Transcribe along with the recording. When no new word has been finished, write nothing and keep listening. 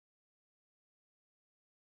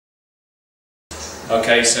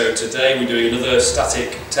Okay, so today we're doing another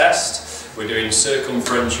static test. We're doing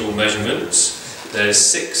circumferential measurements. There's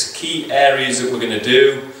 6 key areas that we're going to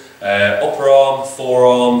do. Upper arm,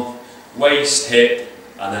 forearm, waist, hip,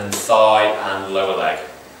 and then thigh and lower leg.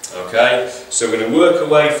 Okay, so we're going to work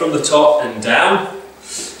away from the top and down.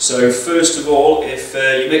 So first of all, if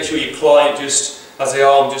you make sure your client just has the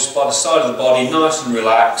arm just by the side of the body, nice and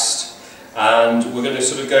relaxed. And we're going to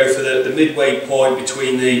sort of go for the midway point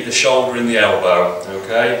between the shoulder and the elbow.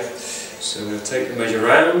 Okay, so we're going to take the measure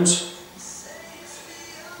round.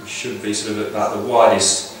 We should be sort of about the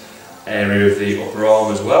widest area of the upper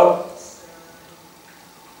arm as well.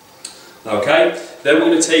 Okay, then we're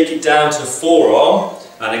going to take it down to the forearm,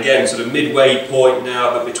 and again sort of midway point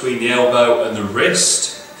now, but between the elbow and the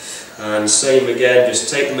wrist. And same again, just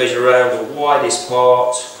take the measure around the widest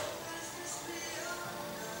part,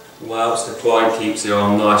 whilst the client keeps the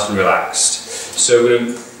arm nice and relaxed. So we're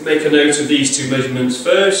going to make a note of these 2 measurements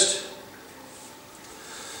first.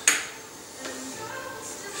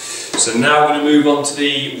 So now we're going to move on to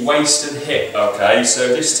the waist and hip. Okay, so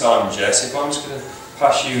this time, Jess, if I'm just going to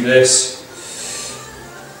pass you this.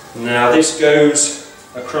 Now this goes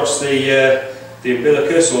across the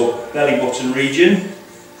umbilicus or belly button region.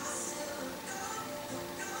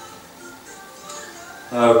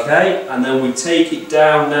 Okay, and then we take it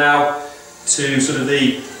down now to sort of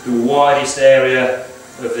the widest area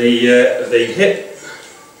of the hip.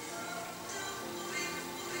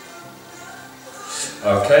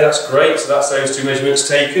 Okay, that's great. So that's those 2 measurements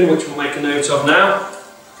taken, which we'll make a note of now.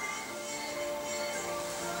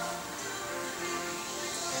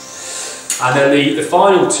 And then the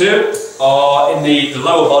final 2 are in the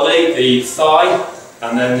lower body, the thigh,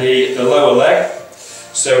 and then the lower leg.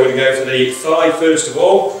 So we're going to go for the thigh first of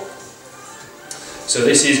all. So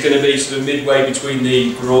this is going to be sort of midway between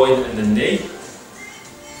the groin and the knee.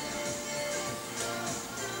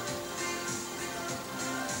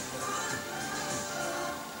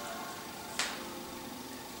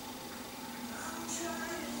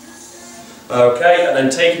 Okay, and then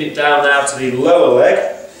taking it down now to the lower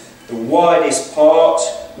leg, the widest part,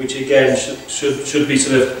 which again should be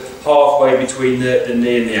sort of halfway between the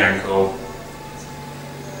knee and the ankle.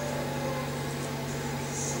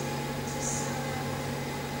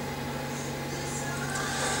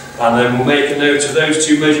 And then we'll make a note of those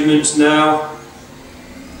 2 measurements now.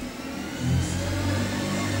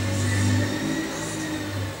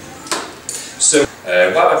 So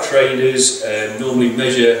WABBA trainers normally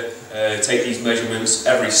take these measurements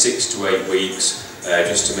every 6 to 8 weeks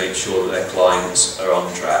just to make sure that their clients are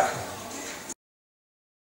on track.